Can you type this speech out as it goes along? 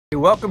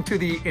Welcome to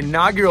the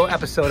inaugural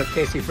episode of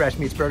KC Fresh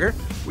Meats Burger.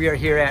 We are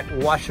here at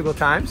Washougal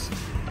Times.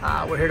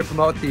 We're here to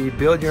promote the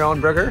Build Your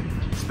Own Burger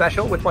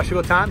special with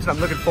Washougal Times, and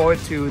I'm looking forward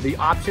to the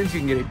options.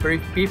 You can get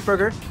a beef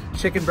burger,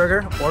 chicken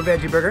burger, or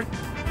veggie burger.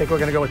 I think we're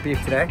gonna go with beef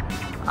today.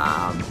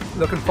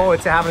 Looking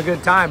forward to having a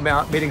good time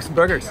meeting some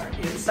burgers.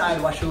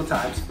 Inside Washougal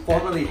Times,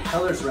 formerly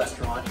Heller's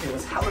Restaurant. It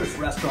was Heller's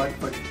Restaurant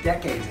for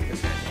decades at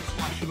this point.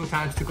 Washougal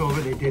Times took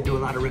over. They did do a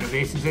lot of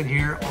renovations in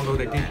here, although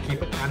they did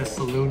keep it kind of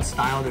saloon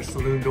style. There's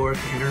saloon doors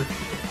enter.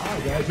 Hi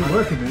guys, you're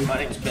working, man. My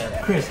name's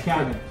Ben. Chris,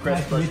 Kevin. Chris,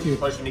 nice to meet you.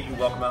 Pleasure to meet you.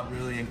 Welcome out.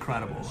 Really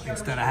incredible.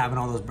 Instead of having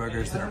all those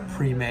burgers that are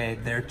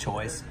pre-made, their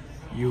choice,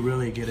 you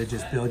really get to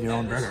just build your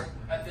own burger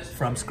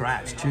from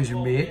scratch. Choose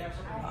your meat,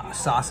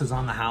 sauces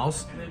on the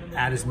house,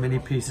 add as many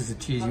pieces of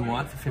cheese you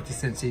want for 50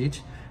 cents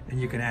each, and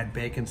you can add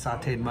bacon,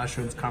 sauteed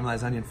mushrooms,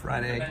 caramelized onion,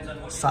 fried egg,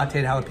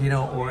 sauteed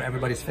jalapeno, or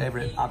everybody's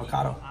favorite,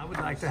 avocado. I would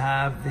like to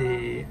have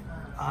the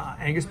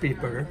Angus beef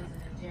burger,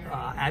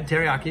 add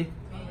teriyaki,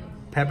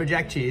 pepper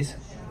jack cheese,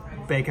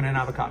 bacon, and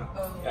avocado.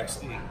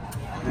 Excellent.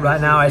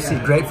 Right now I see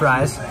great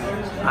fries.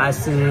 I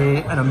see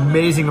an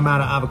amazing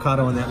amount of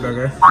avocado in that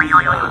burger.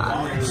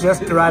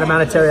 Just the right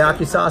amount of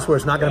teriyaki sauce where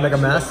it's not gonna make a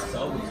mess.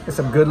 And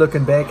some good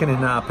looking bacon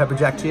and pepper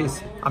jack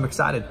cheese. I'm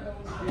excited.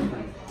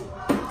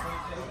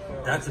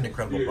 That's an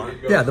incredible bun.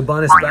 Yeah, the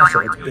bun is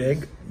special. It's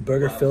big.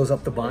 Burger fills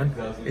up the bun.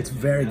 It's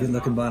very good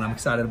looking bun. I'm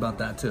excited about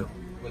that too.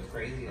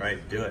 Right,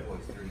 do it.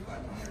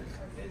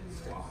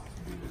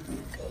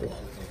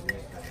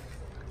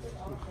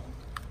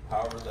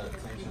 However, the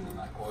tension in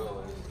that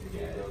coil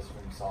is, it goes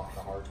from soft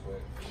to hard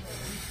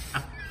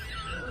quick.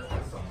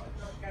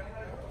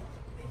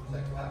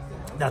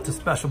 That's a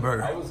special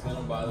burger. I was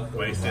gonna buy the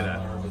Way to say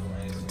that.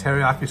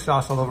 Teriyaki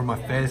sauce all over my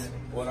face.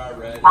 What I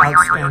read.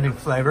 Outstanding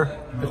flavor.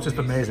 It's just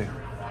amazing.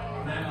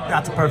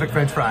 That's a perfect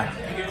French fry.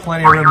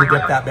 Plenty of room to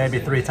dip that baby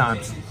 3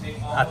 times.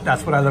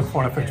 That's what I look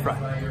for in a French fry.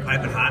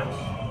 Piping hot.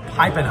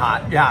 Piping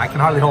hot. Yeah, I can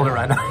hardly hold it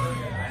right now.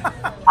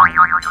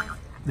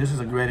 This is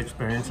a great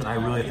experience, and I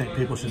really think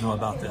people should know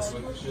about this.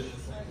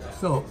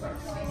 So,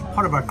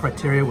 part of our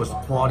criteria was the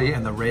quality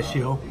and the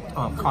ratio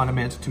of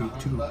condiments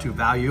to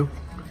value.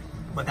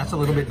 But that's a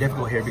little bit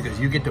difficult here because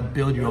you get to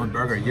build your own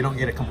burger. You don't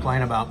get to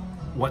complain about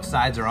what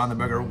sides are on the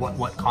burger,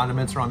 what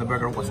condiments are on the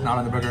burger, what's not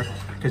on the burger,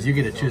 because you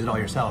get to choose it all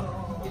yourself.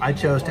 I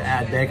chose to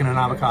add bacon and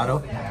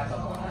avocado.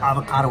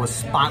 Avocado was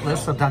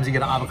spotless. Sometimes you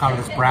get an avocado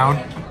that's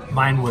brown.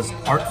 Mine was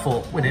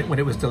artful when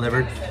it was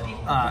delivered.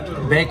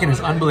 Bacon is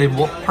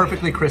unbelievable,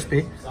 perfectly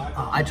crispy.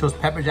 I chose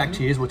pepper jack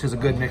cheese, which is a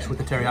good mix with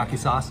the teriyaki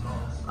sauce.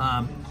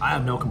 I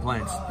have no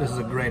complaints. This is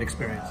a great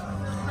experience.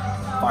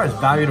 As far as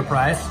value to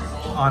price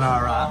on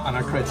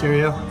our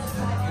criteria,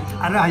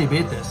 I don't know how you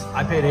beat this.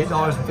 I paid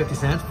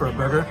 $8.50 for a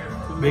burger,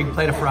 big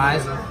plate of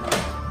fries.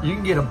 You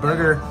can get a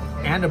burger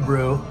and a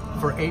brew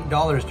for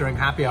 $8 during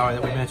happy hour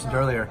that we mentioned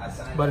earlier.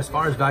 But as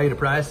far as value to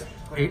price,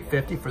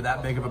 $8.50 for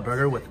that big of a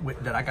burger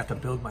that I got to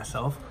build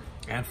myself,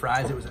 and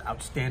fries. It was an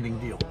outstanding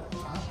deal.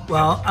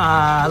 Well,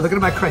 looking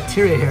at my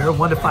criteria here,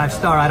 1 to 5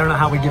 star. I don't know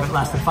how we give it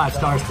less than 5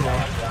 stars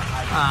today.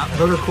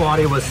 Burger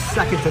quality was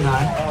second to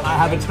none. I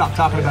haven't stopped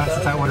talking about it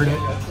since I ordered it.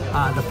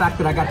 The fact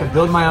that I got to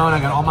build my own, I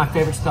got all my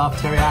favorite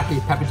stuff,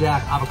 teriyaki, pepper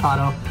jack,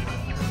 avocado,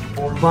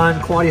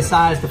 bun, quality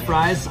size, the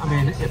fries. I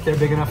mean, if they're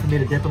big enough for me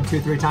to dip them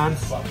 2-3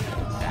 times,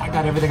 I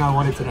got everything I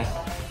wanted today.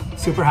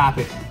 Super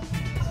happy.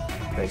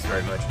 Thanks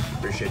very much.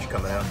 Appreciate you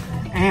coming out.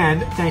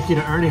 And thank you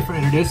to Ernie for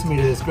introducing me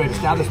to this great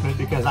establishment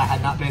because I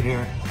had not been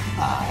here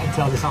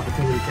until this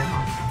opportunity came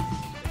on.